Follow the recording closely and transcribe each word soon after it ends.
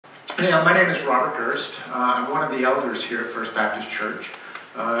Yeah, my name is Robert Gerst. I'm one of the elders here at First Baptist Church.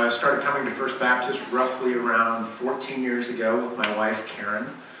 I started coming to First Baptist roughly around 14 years ago with my wife, Karen.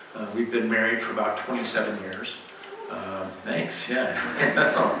 We've been married for about 27 years. Thanks, yeah.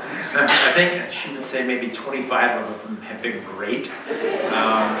 I think she would say maybe 25 of them have been great.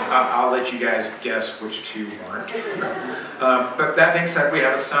 I'll let you guys guess which two weren't. But that being said, we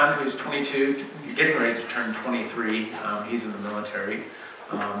have a son who's 22, getting ready to turn 23. He's in the military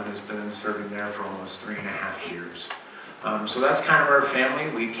and has been serving there for almost 3.5 years. So that's kind of our family.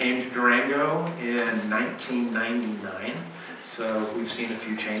 We came to Durango in 1999. So we've seen a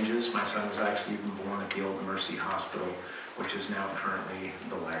few changes. My son was actually even born at the old Mercy Hospital, which is now currently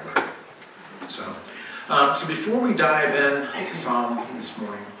the library. So before we dive in to Psalm this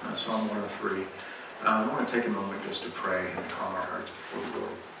morning, Psalm 103, I want to take a moment just to pray and calm our hearts before the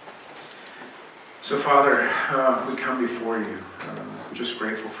Lord. So Father, we come before you. We're just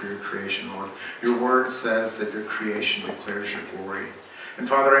grateful for your creation, Lord. Your word says that your creation declares your glory. And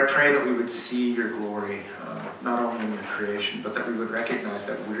Father, I pray that we would see your glory, not only in your creation, but that we would recognize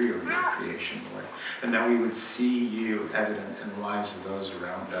that we're your creation, Lord. And that we would see you evident in the lives of those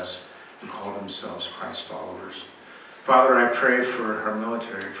around us who call themselves Christ followers. Father, I pray for our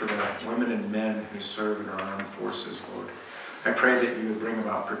military, for the women and men who serve in our armed forces, Lord. I pray that you would bring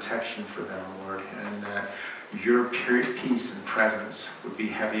about protection for them, Lord, and that your peace and presence would be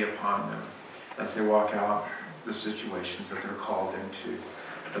heavy upon them as they walk out the situations that they're called into,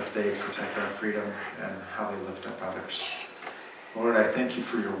 that they protect our freedom and how they lift up others. Lord, I thank you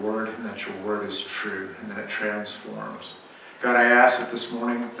for your word and that your word is true and that it transforms. God, I ask that this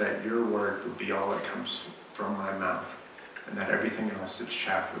morning that your word would be all that comes from my mouth and that everything else that's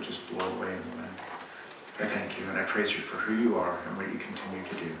chaff would just blow away in the wind. I thank you and I praise you for who you are and what you continue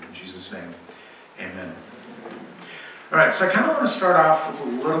to do. In Jesus' name, amen. All right, so I kind of want to start off with a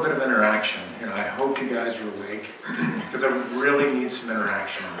little bit of interaction. I hope you guys are awake because I really need some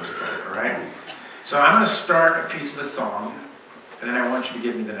interaction on this part, all right? So I'm going to start a piece of a song, and then I want you to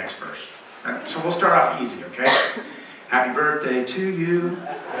give me the next verse. Right, so we'll start off easy, okay? Happy birthday to you.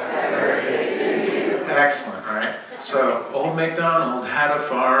 Happy birthday to you. Excellent, all right? So, Old MacDonald had a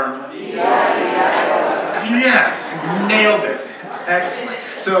farm. Yes, nailed it. Excellent.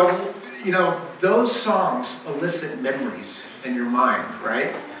 So, those songs elicit memories in your mind,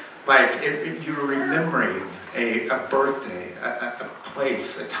 right? Like if you're remembering a birthday, a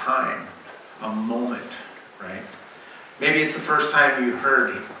place, a time, a moment, right? Maybe it's the first time you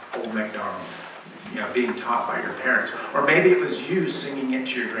heard Old MacDonald, being taught by your parents. Or maybe it was you singing it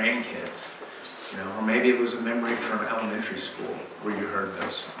to your grandkids. Or maybe it was a memory from elementary school where you heard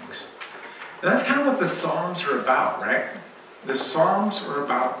those songs. And that's kind of what the Psalms are about, right? The Psalms are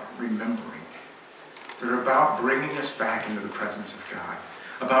about remembering. They're about bringing us back into the presence of God,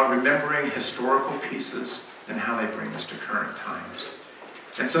 about remembering historical pieces and how they bring us to current times.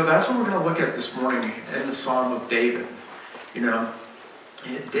 And so that's what we're going to look at this morning in the Psalm of David.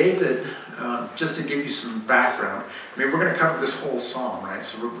 David, just to give you some background, we're going to cover this whole psalm, right?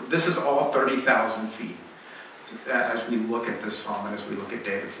 So this is all 30,000 feet as we look at this psalm and as we look at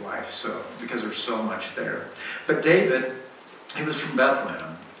David's life, because there's so much there. But David, he was from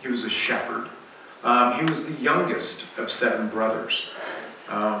Bethlehem. He was a shepherd. He was the youngest of 7 brothers.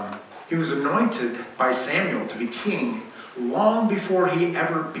 He was anointed by Samuel to be king long before he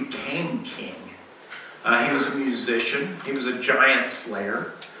ever became king. He was a musician. He was a giant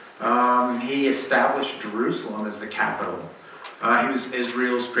slayer. He established Jerusalem as the capital. He was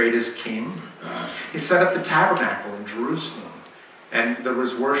Israel's greatest king. He set up the tabernacle in Jerusalem, and there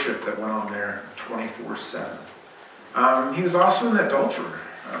was worship that went on there 24/7. He was also an adulterer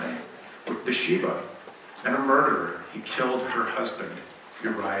with Bathsheba and a murderer. He killed her husband,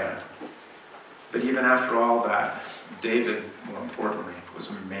 Uriah. But even after all that, David, more importantly, was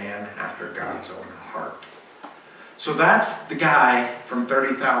a man after God's own heart. So that's the guy from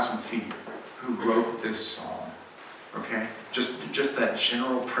 30,000 feet who wrote this psalm. Okay? Just that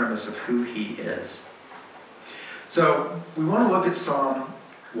general premise of who he is. So we want to look at Psalm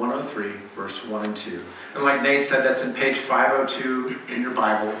 103, verse 1 and 2. And like Nate said, that's in page 502 in your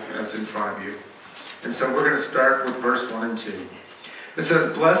Bible. That's in front of you. And so we're going to start with verse 1 and 2. It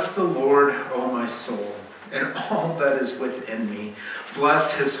says, "Bless the Lord, O my soul, and all that is within me.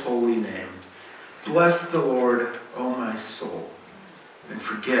 Bless his holy name. Bless the Lord, O my soul, and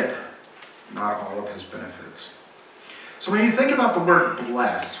forget not all of his benefits." So when you think about the word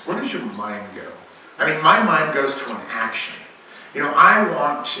bless, where does your mind go? My mind goes to an action. I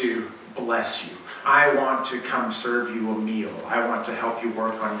want to bless you. I want to come serve you a meal. I want to help you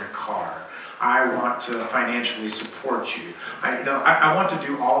work on your car. I want to financially support you. I want to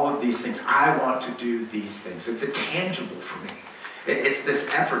do all of these things. I want to do these things. It's intangible for me. It's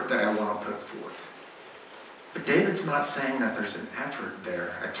this effort that I want to put forth. But David's not saying that there's an effort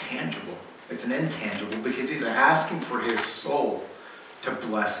there, a tangible. It's an intangible, because he's asking for his soul to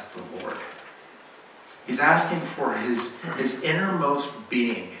bless the Lord. He's asking for his innermost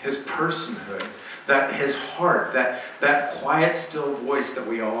being, his personhood, that his heart, that quiet, still voice that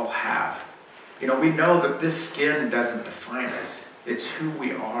we all have. We know that this skin doesn't define us. It's who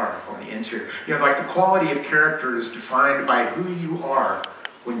we are on the interior. Like the quality of character is defined by who you are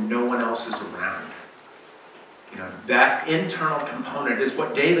when no one else is around. That internal component is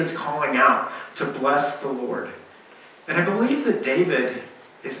what David's calling out to bless the Lord. And I believe that David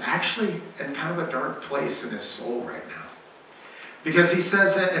is actually in kind of a dark place in his soul right now. Because he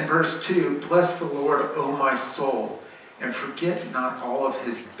says that in verse 2, bless the Lord, O my soul, and forget not all of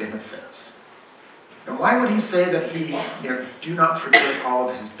his benefits. And why would he say that he, do not forget all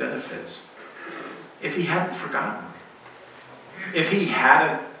of his benefits? If he hadn't forgotten. If he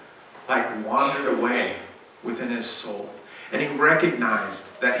hadn't, wandered away within his soul. And he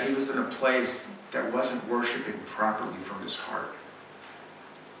recognized that he was in a place that wasn't worshiping properly from his heart.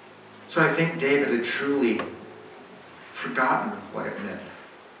 So I think David had truly forgotten what it meant.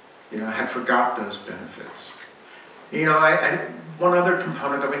 Had forgot those benefits. One other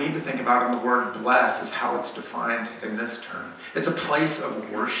component that we need to think about in the word bless is how it's defined in this term. It's a place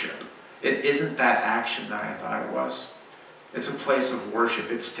of worship. It isn't that action that I thought it was. It's a place of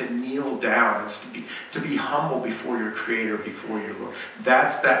worship. It's to kneel down. It's to be humble before your Creator, before your Lord.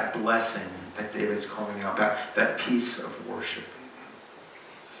 That's that blessing that David's calling out, that piece of worship.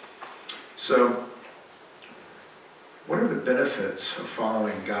 So, what are the benefits of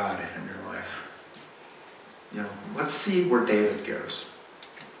following God in your life? Let's see where David goes.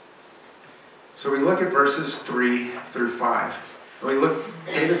 So we look at verses 3 through 5. And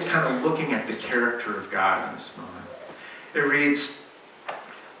David's kind of looking at the character of God in this moment. It reads,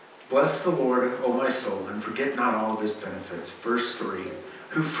 bless the Lord, O my soul, and forget not all of his benefits. Verse 3,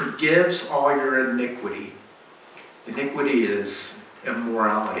 who forgives all your iniquity. Iniquity is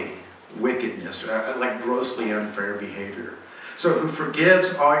immorality, wickedness, like grossly unfair behavior. So who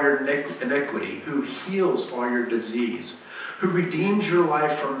forgives all your iniquity, who heals all your disease, who redeems your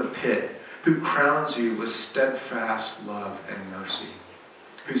life from the pit, who crowns you with steadfast love and mercy,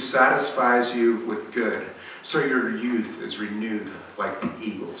 who satisfies you with good, so your youth is renewed like the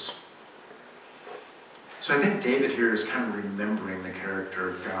eagles. So I think David here is kind of remembering the character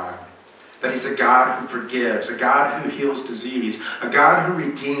of God. That he's a God who forgives, a God who heals disease, a God who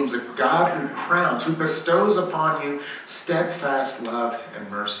redeems, a God who crowns, who bestows upon you steadfast love and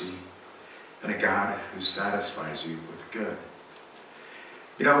mercy, and a God who satisfies you with good.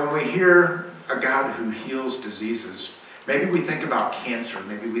 When we hear a God who heals diseases, maybe we think about cancer,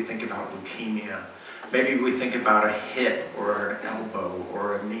 maybe we think about leukemia, maybe we think about a hip or an elbow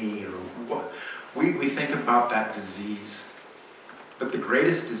or a knee, or what. We think about that disease. But the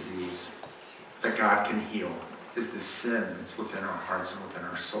greatest disease that God can heal is the sin that's within our hearts and within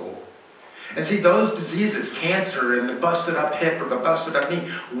our soul. And see, those diseases, cancer and the busted up hip or the busted up knee,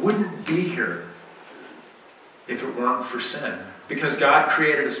 wouldn't be here if it weren't for sin. Because God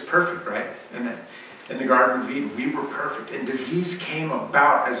created us perfect, right? In the Garden of Eden, we were perfect. And disease came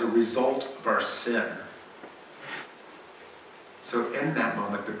about as a result of our sin. So in that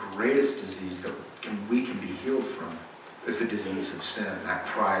moment, the greatest disease that we can be healed from is the disease of sin, that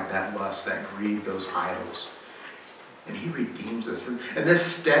pride, that lust, that greed, those idols. And he redeems us. And this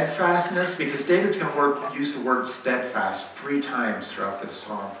steadfastness, because David's going to use the word steadfast 3 times throughout this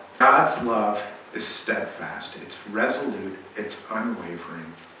psalm. God's love is steadfast. It's resolute. It's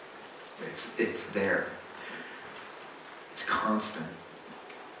unwavering. It's there. It's constant.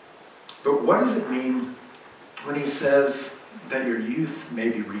 But what does it mean when he says that your youth may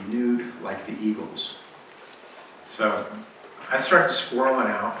be renewed like the eagles? So I started squirreling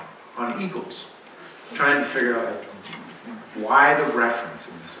out on eagles, trying to figure out why the reference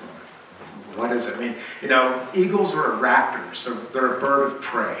in this moment. What does it mean? Eagles are a raptor, so they're a bird of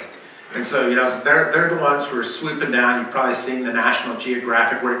prey. And so, they're the ones who are swooping down. You've probably seen the National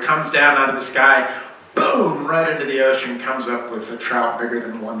Geographic, where it comes down out of the sky, boom, right into the ocean, comes up with a trout bigger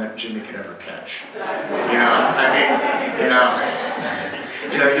than one that Jimmy could ever catch.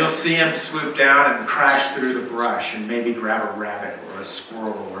 You'll see him swoop down and crash through the brush and maybe grab a rabbit or a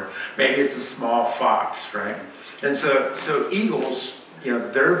squirrel, or maybe it's a small fox, right? And so eagles,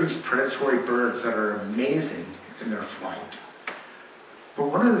 they're these predatory birds that are amazing in their flight. But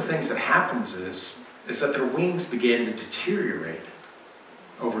one of the things that happens is that their wings begin to deteriorate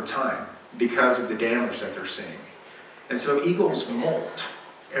over time. because of the damage that they're seeing. And so eagles molt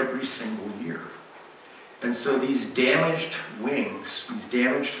every single year. And so these damaged wings, these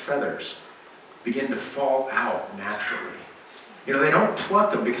damaged feathers, begin to fall out naturally. You know, they don't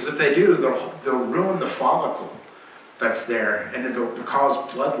pluck them, because if they do, they'll ruin the follicle that's there, and it'll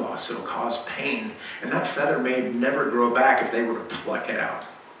cause blood loss, it'll cause pain, and that feather may never grow back if they were to pluck it out.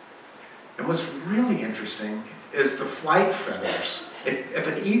 And what's really interesting is the flight feathers. If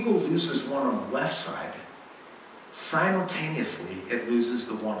an eagle loses one on the left side, simultaneously it loses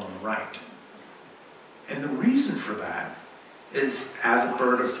the one on the right. And the reason for that is, as a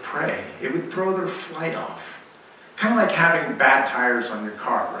bird of prey, it would throw their flight off. Kind of like having bad tires on your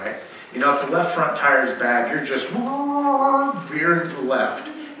car, right? You know, if the left front tire is bad, you're just veering to the left.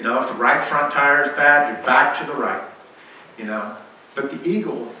 You know, if the right front tire is bad, you're back to the right. You know, but the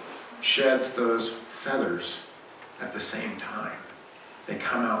eagle sheds those feathers at the same time. They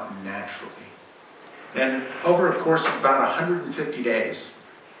come out naturally. And over a course of about 150 days,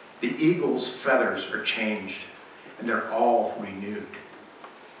 the eagle's feathers are changed, and they're all renewed.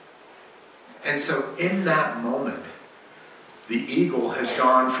 And so in that moment, the eagle has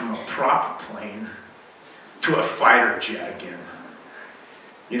gone from a prop plane to a fighter jet again.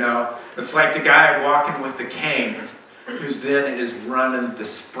 You know, it's like the guy walking with the cane, who's then is running the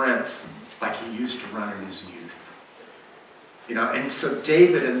sprints like he used to run in his youth. You know, and so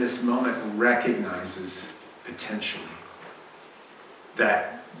David in this moment recognizes potentially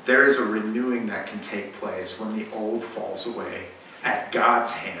that there is a renewing that can take place when the old falls away at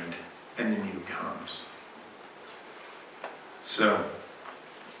God's hand and the new comes. So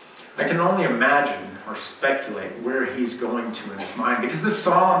I can only imagine or speculate where he's going to in his mind, because this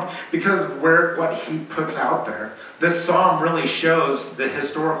psalm, because of what he puts out there, this psalm really shows the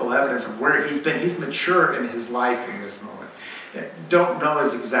historical evidence of where he's been. He's matured in his life in this moment. Don't know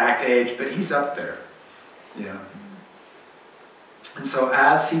his exact age, but he's up there, you know. And so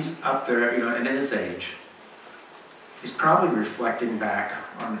as he's up there, you know, and in his age, he's probably reflecting back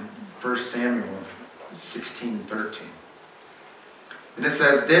on 1 Samuel 16:13. And it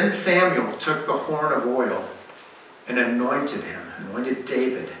says, "Then Samuel took the horn of oil and anointed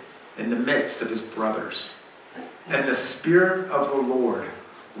David in the midst of his brothers. And the Spirit of the Lord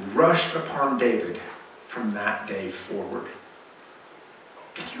rushed upon David from that day forward."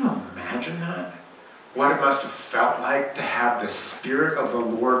 Can you imagine that? What it must have felt like to have the Spirit of the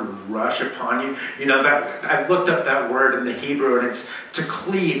Lord rush upon you. You know, that I've looked up that word in the Hebrew, and it's to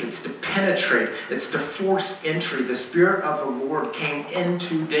cleave, it's to penetrate, it's to force entry. The Spirit of the Lord came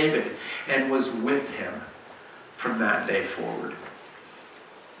into David and was with him from that day forward.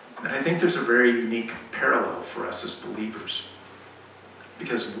 And I think there's a very unique parallel for us as believers,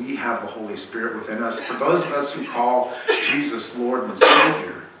 because we have the Holy Spirit within us. For those of us who call Jesus Lord and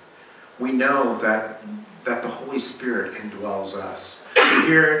Savior, we know that the Holy Spirit indwells us. We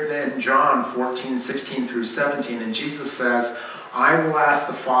hear it in John 14:16 through 17, and Jesus says, "I will ask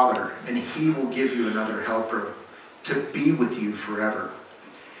the Father, and he will give you another helper to be with you forever.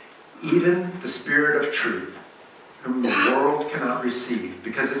 Even the Spirit of truth, whom the world cannot receive,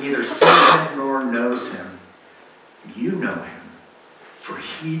 because it neither sees him nor knows him. You know him, for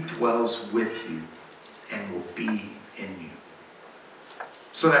he dwells with you and will be in you."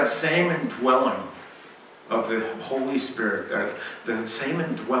 So that same indwelling of the Holy Spirit, the same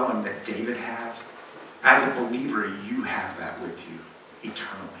indwelling that David has, as a believer, you have that with you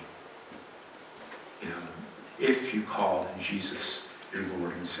eternally. You know, if you call Jesus your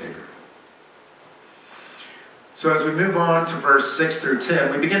Lord and Savior. So as we move on to verse 6 through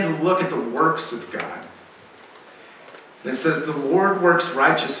 10, we begin to look at the works of God. And it says, "The Lord works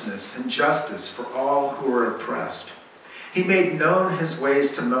righteousness and justice for all who are oppressed. He made known his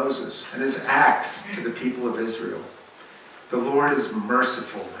ways to Moses and his acts to the people of Israel. The Lord is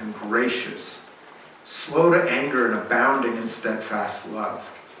merciful and gracious, slow to anger and abounding in steadfast love.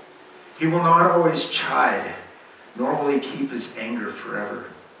 He will not always chide, nor will he keep his anger forever.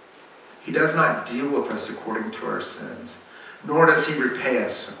 He does not deal with us according to our sins, nor does he repay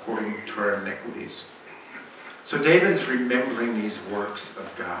us according to our iniquities." So David is remembering these works of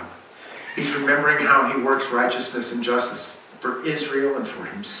God. He's remembering how he works righteousness and justice for Israel and for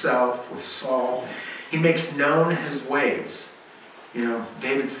himself with Saul. He makes known his ways. You know,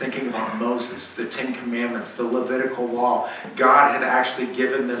 David's thinking about Moses, the 10 Commandments, the Levitical law. God had actually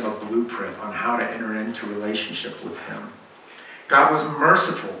given them a blueprint on how to enter into relationship with him. God was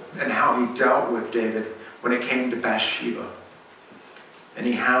merciful in how he dealt with David when it came to Bathsheba. And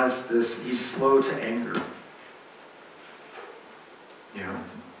he has this, he's slow to anger. You know,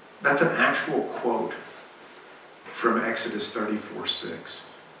 that's an actual quote from Exodus 34:6.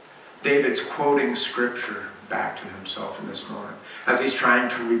 David's quoting scripture back to himself in this moment as he's trying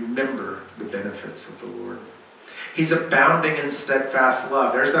to remember the benefits of the Lord. He's abounding in steadfast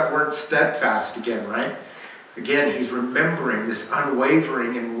love. There's that word steadfast again, right? Again, he's remembering this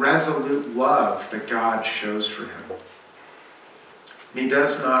unwavering and resolute love that God shows for him. And he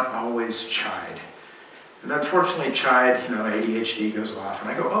does not always chide. And unfortunately, chide, ADHD goes off,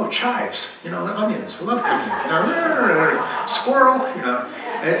 and I go, oh, chives, the onions, I love cooking, squirrel,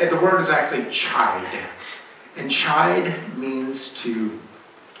 And the word is actually chide. And chide means to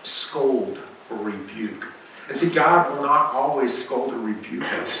scold or rebuke. And see, God will not always scold or rebuke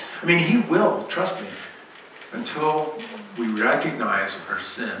us. I mean, he will, trust me, until we recognize our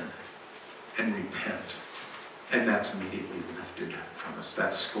sin and repent. And that's immediately lifted from us,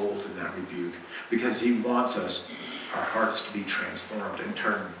 that scold and that rebuke, because he wants us, our hearts, to be transformed and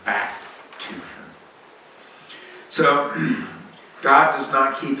turned back to him. So, God does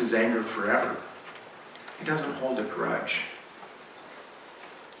not keep his anger forever. He doesn't hold a grudge.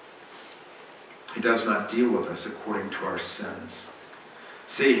 He does not deal with us according to our sins.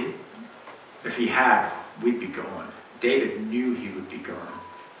 See, if he had, we'd be gone. David knew he would be gone.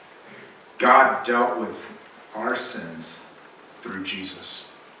 God dealt with our sins through Jesus.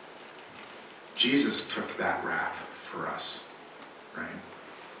 Jesus took that wrath for us, right?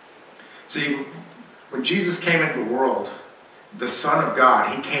 See, when Jesus came into the world, the Son of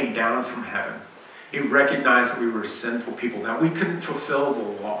God, he came down from heaven. He recognized that we were sinful people, that we couldn't fulfill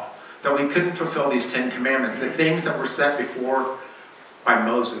the law, that we couldn't fulfill these 10 commandments, the things that were set before by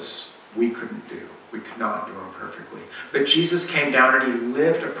Moses, we couldn't do. We could not do them perfectly. But Jesus came down and he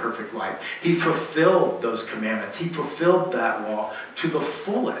lived a perfect life. He fulfilled those commandments. He fulfilled that law to the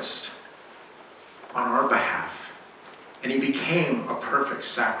fullest on our behalf. And he became a perfect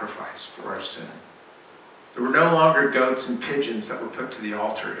sacrifice for our sin. There were no longer goats and pigeons that were put to the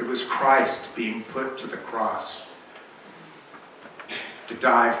altar. It was Christ being put to the cross to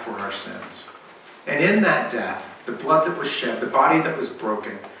die for our sins. And in that death, the blood that was shed, the body that was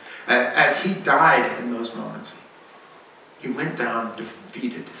broken, as he died in those moments, he went down,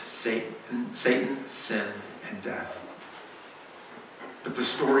 defeated Satan, sin, and death. But the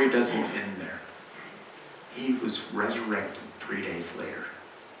story doesn't end there. He was resurrected 3 days later.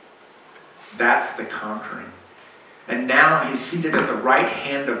 That's the conquering. And now he's seated at the right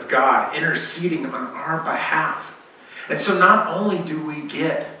hand of God, interceding on our behalf. And so not only do we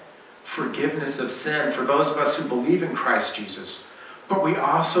get forgiveness of sin for those of us who believe in Christ Jesus, but we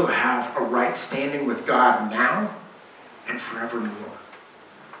also have a right standing with God now and forevermore.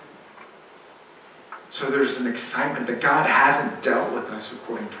 So there's an excitement that God hasn't dealt with us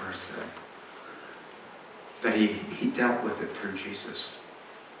according to our sin. That he dealt with it through Jesus.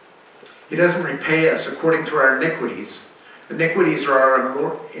 He doesn't repay us according to our iniquities. Iniquities are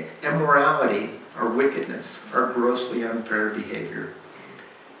our immorality, our wickedness, our grossly unfair behavior.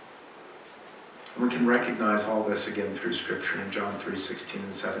 And we can recognize all this again through Scripture in John 3:16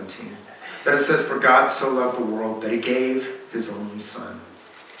 and 17. That it says, "For God so loved the world that he gave his only Son,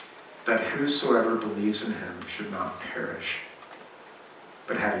 that whosoever believes in him should not perish,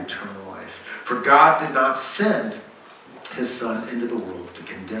 but have eternal life. For God did not send his Son into the world to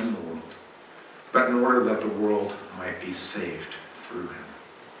condemn the world, but in order that the world might be saved through him."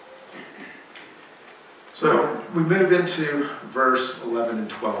 So we move into verse 11 and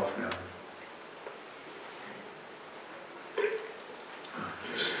 12 now.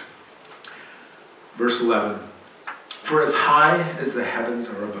 Verse 11, "For as high as the heavens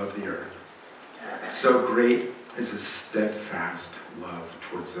are above the earth, so great is his steadfast love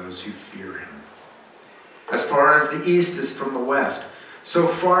towards those who fear him. As far as the east is from the west, so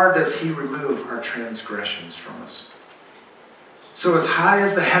far does he remove our transgressions from us. So as high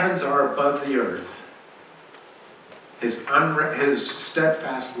as the heavens are above the earth, his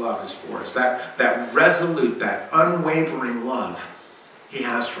steadfast love is for us. That resolute, that unwavering love he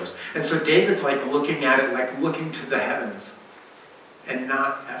has for us. And so David's like looking at it, like looking to the heavens and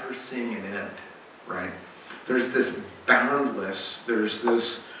not ever seeing an end, right? There's this boundless, there's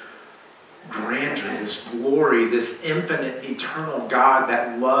this grandeur, this glory, this infinite, eternal God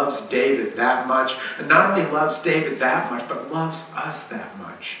that loves David that much. And not only loves David that much, but loves us that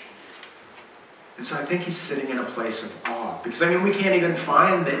much. And so I think he's sitting in a place of awe. Because, I mean, we can't even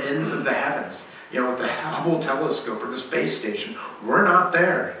find the ends of the heavens. You know, with the Hubble telescope or the space station, we're not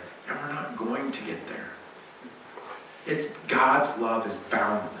there. And we're not going to get there. It's God's love is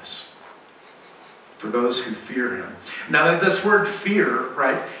boundless for those who fear him. Now, this word fear,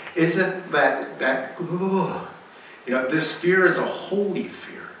 right, isn't that you know, this fear is a holy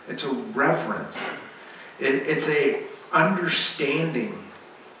fear. It's a reverence. It's a understanding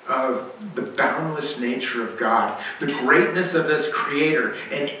of the boundless nature of God, the greatness of this Creator.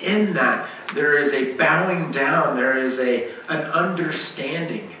 And in that, there is a bowing down, there is an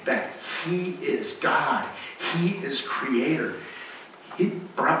understanding that He is God. He is Creator. He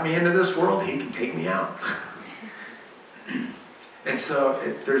brought me into this world. He can take me out. And so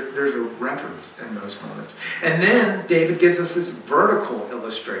there's a reference in those moments. And then David gives us this vertical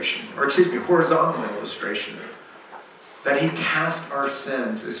illustration, or excuse me, horizontal illustration, that he cast our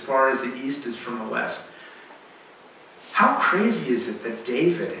sins as far as the east is from the west. How crazy is it that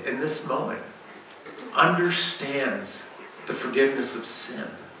David, in this moment, understands the forgiveness of sin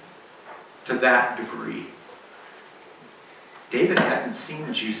to that degree? David hadn't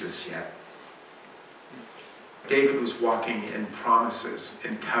seen Jesus yet. David was walking in promises,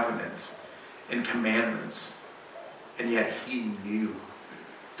 in covenants, in commandments, and yet he knew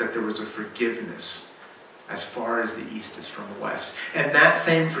that there was a forgiveness as far as the east is from the west. And that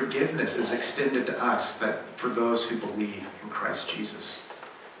same forgiveness is extended to us, that for those who believe in Christ Jesus.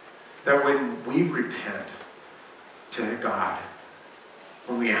 That when we repent to God,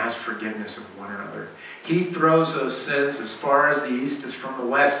 when we ask forgiveness of one another, He throws those sins as far as the east is from the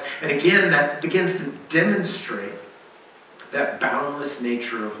west. And again, that begins to demonstrate that boundless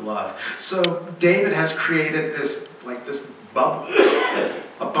nature of love. So David has created this bubble,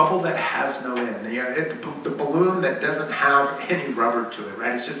 a bubble that has no end. The balloon that doesn't have any rubber to it,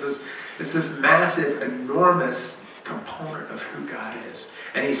 right? It's just this massive, enormous component of who God is.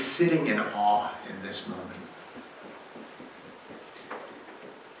 And He's sitting in awe in this moment.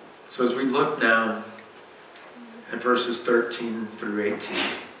 So as we look now at verses 13 through 18, I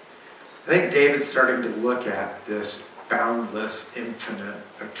think David's starting to look at this boundless, infinite,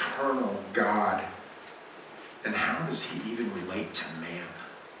 eternal God. And how does He even relate to man?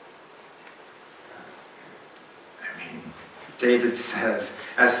 I mean, David says,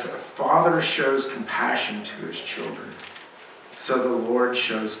 as a father shows compassion to his children, so the Lord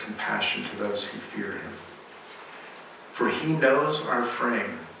shows compassion to those who fear Him. For He knows our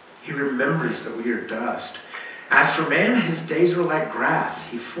frame. He remembers that we are dust. As for man, his days are like grass.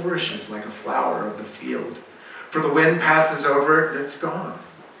 He flourishes like a flower of the field. For the wind passes over it and it's gone,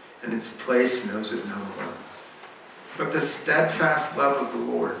 and its place knows it no more. But the steadfast love of the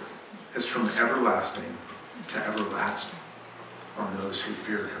Lord is from everlasting to everlasting on those who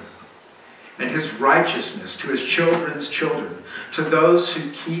fear Him. And His righteousness to His children's children, to those who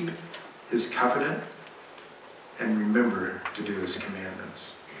keep His covenant and remember to do His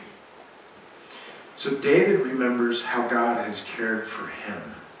commandments. So David remembers how God has cared for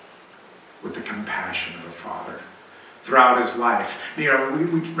him with the compassion of a father throughout his life. You know, we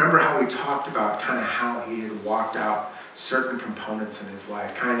remember how we talked about kind of how he had walked out certain components in his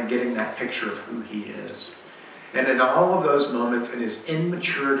life, kind of getting that picture of who he is. And in all of those moments, in his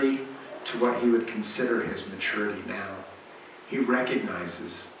immaturity to what he would consider his maturity now, he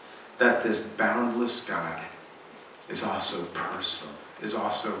recognizes that this boundless God is also personal, is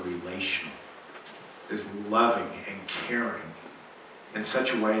also relational, is loving and caring in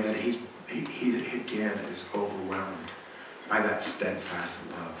such a way that he again is overwhelmed by that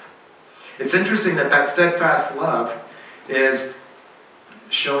steadfast love. It's interesting that that steadfast love is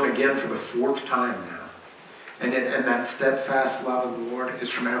shown again for the fourth time now. And that steadfast love of the Lord is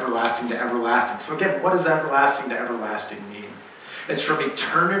from everlasting to everlasting. So again, what does everlasting to everlasting mean? It's from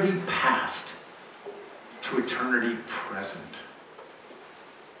eternity past to eternity present.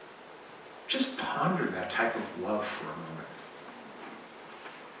 Just ponder that type of love for a moment.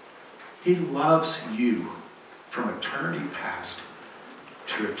 He loves you from eternity past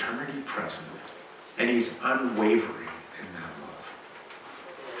to eternity present. And He's unwavering in that love.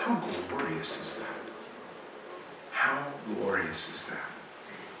 How glorious is that? How glorious is that?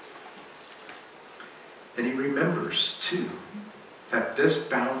 And He remembers, too, that this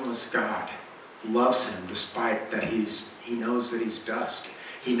boundless God loves him despite that he knows that he's dust.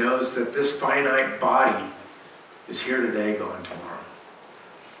 He knows that this finite body is here today, gone tomorrow.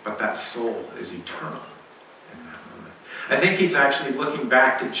 But that soul is eternal in that moment. I think he's actually looking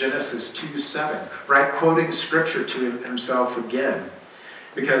back to Genesis 2:7, right? Quoting scripture to himself again.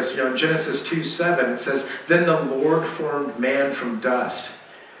 Because, in Genesis 2:7 it says, "Then the Lord formed man from dust,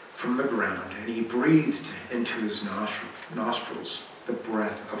 from the ground, and He breathed into his nostrils the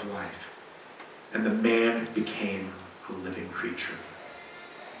breath of life. And the man became a living creature."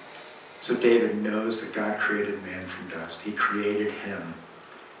 So David knows that God created man from dust. He created him.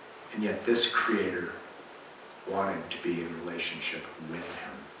 And yet this Creator wanted to be in relationship with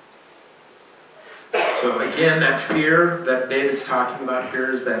him. So again, that fear that David's talking about here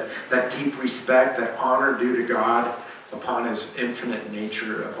is that deep respect, that honor due to God upon his infinite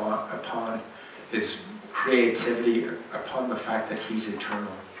nature, upon his creativity, upon the fact that he's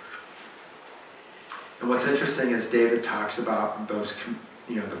eternal. And what's interesting is David talks about those,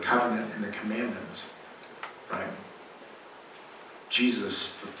 the covenant and the commandments, right? Jesus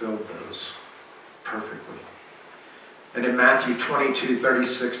fulfilled those perfectly. And in Matthew 22,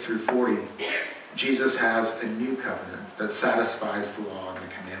 36 through 40, Jesus has a new covenant that satisfies the law and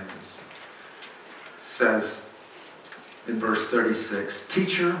the commandments. It says in verse 36,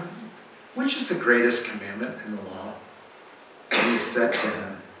 "Teacher, which is the greatest commandment in the law?" And he said to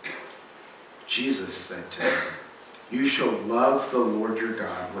him, Jesus said to him, "You shall love the Lord your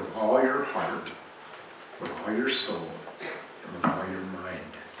God with all your heart, with all your soul, and with all your mind.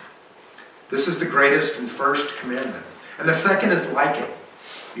 This is the greatest and first commandment. And the second is like it.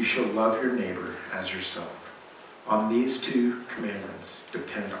 You shall love your neighbor as yourself. On these two commandments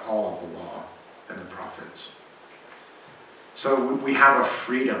depend all the law and the prophets." So we have a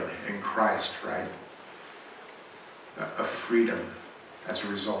freedom in Christ, right? A freedom as a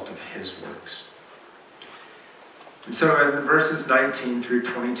result of his works. And so in verses 19 through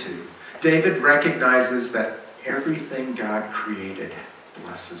 22, David recognizes that everything God created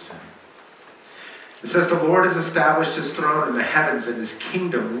blesses him. It says, "The Lord has established his throne in the heavens, and his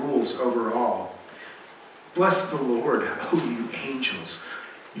kingdom rules over all. Bless the Lord, O you angels,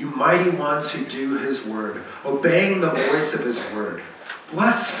 you mighty ones who do his word, obeying the voice of his word.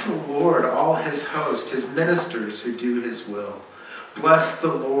 Bless the Lord, all his host, his ministers who do his will. Bless the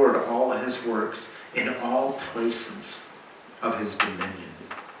Lord, all his works, in all places of his dominion."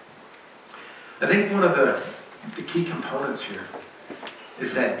 I think one of the key components here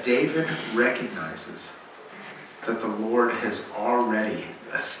is that David recognizes that the Lord has already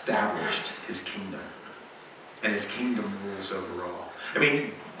established his kingdom, and his kingdom rules over all. I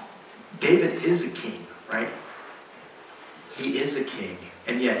mean, David is a king, right? He is a king,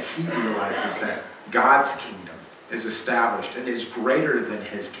 and yet he realizes that God's kingdom is established and is greater than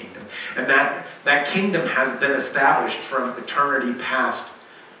his kingdom. And that kingdom has been established from eternity past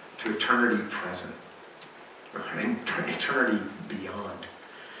to eternity present, and eternity beyond.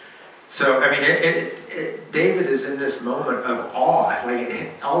 So, I mean, David is in this moment of awe.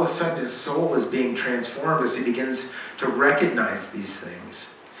 Like, all of a sudden his soul is being transformed as he begins to recognize these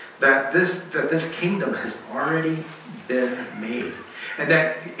things. That this kingdom has already been made. And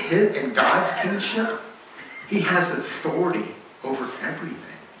that in God's kingship, he has authority over everything.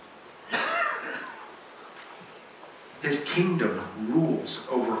 His kingdom rules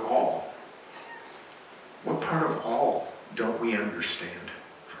over all. What part of all don't we understand?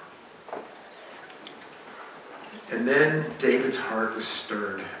 And then David's heart is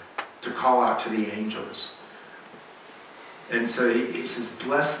stirred to call out to the angels. And so he says,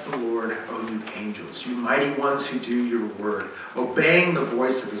 "Bless the Lord, O you angels, you mighty ones who do your word, obeying the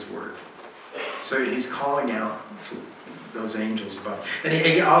voice of his word." So he's calling out to those angels above. And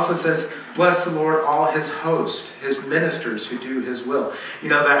he also says, "Bless the Lord, all his host, his ministers who do his will." You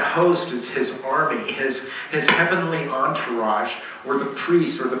know, that host is his army, his heavenly entourage, or the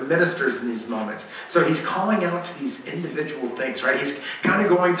priests or the ministers in these moments. So he's calling out to these individual things, right? He's kind of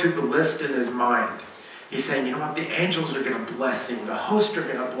going through the list in his mind. He's saying, you know what, the angels are going to bless him, the hosts are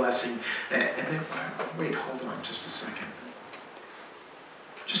going to bless him. And then, wait, hold on just a second.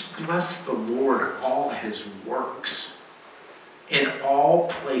 Just bless the Lord, all his works, in all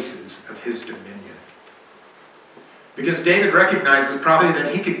places of his dominion. Because David recognizes probably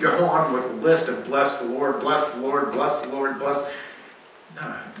that he could go on with a list of bless the Lord, bless the Lord, bless the Lord, bless.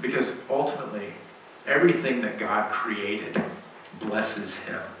 No, because ultimately, everything that God created blesses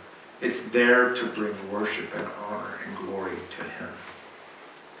him. It's there to bring worship and honor and glory to him.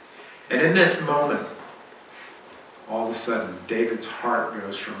 And in this moment, all of a sudden, David's heart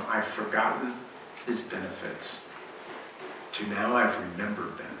goes from, I've forgotten his benefits, to now I've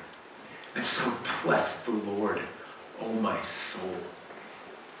remembered them. And so bless the Lord, O my soul.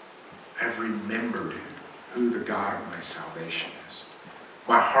 I've remembered who the God of my salvation is.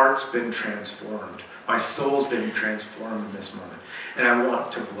 My heart's been transformed. My soul's been transformed in this moment. And I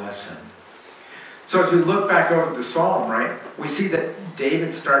want to bless him. So as we look back over the psalm, right, we see that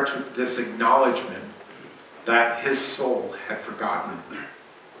David starts with this acknowledgement that his soul had forgotten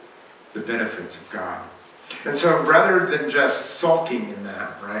the benefits of God. And so rather than just sulking in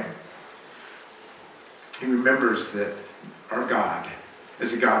that, right, he remembers that our God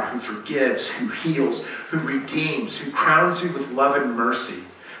is a God who forgives, who heals, who redeems, who crowns you with love and mercy,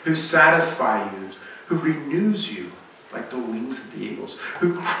 who satisfies you, who renews you like the wings of the eagles,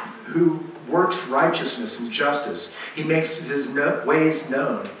 who works righteousness and justice. He makes his ways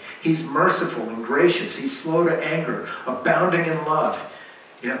known. He's merciful and gracious. He's slow to anger, abounding in love.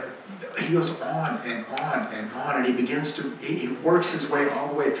 He goes on and on and on, and he works his way all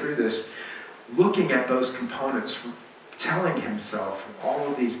the way through this, looking at those components, telling himself all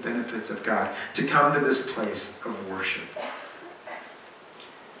of these benefits of God, to come to this place of worship.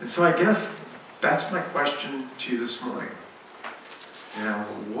 And so I guess that's my question to you this morning.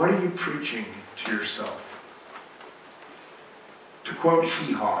 What are you preaching to yourself? To quote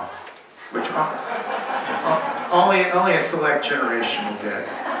Hee Haw, which only a select generation will get.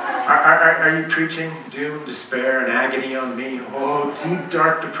 Are you preaching doom, despair, and agony on me? Oh, deep,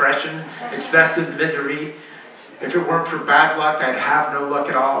 dark depression, excessive misery. If it weren't for bad luck, I'd have no luck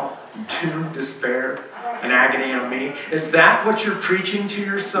at all. Doom, despair, and agony on me. Is that what you're preaching to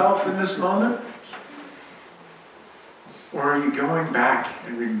yourself in this moment? Or are you going back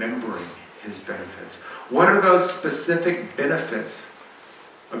and remembering his benefits? What are those specific benefits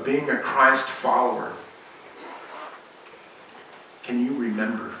of being a Christ follower? Can you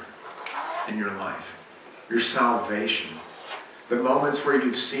remember in your life? Your salvation. The moments where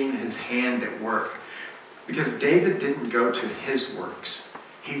you've seen his hand at work. Because David didn't go to his works.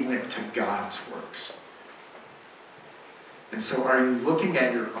 He went to God's works. And so are you looking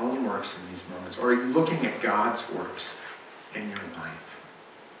at your own works in these moments? Or are you looking at God's works in your life?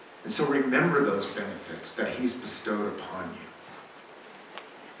 And so remember those benefits that he's bestowed upon you.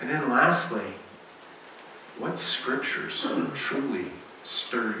 And then lastly, what scriptures truly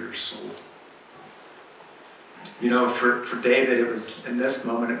stir your soul? For David, it was, in this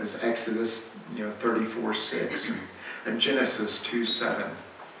moment, it was Exodus 34:6 and Genesis 2:7.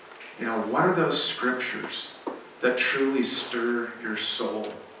 What are those scriptures that truly stir your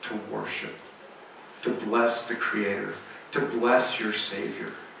soul to worship, to bless the Creator, to bless your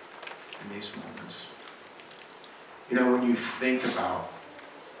Savior in these moments? When you think about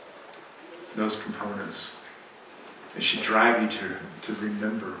those components, it should drive you to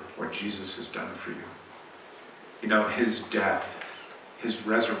remember what Jesus has done for you. His death, his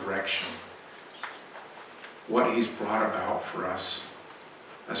resurrection, what he's brought about for us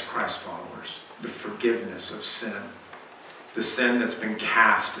as Christ followers, the forgiveness of sin, the sin that's been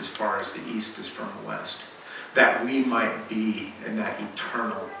cast as far as the east is from the west, that we might be in that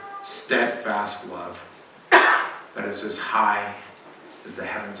eternal, steadfast love that is as high as the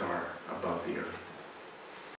heavens are above the earth.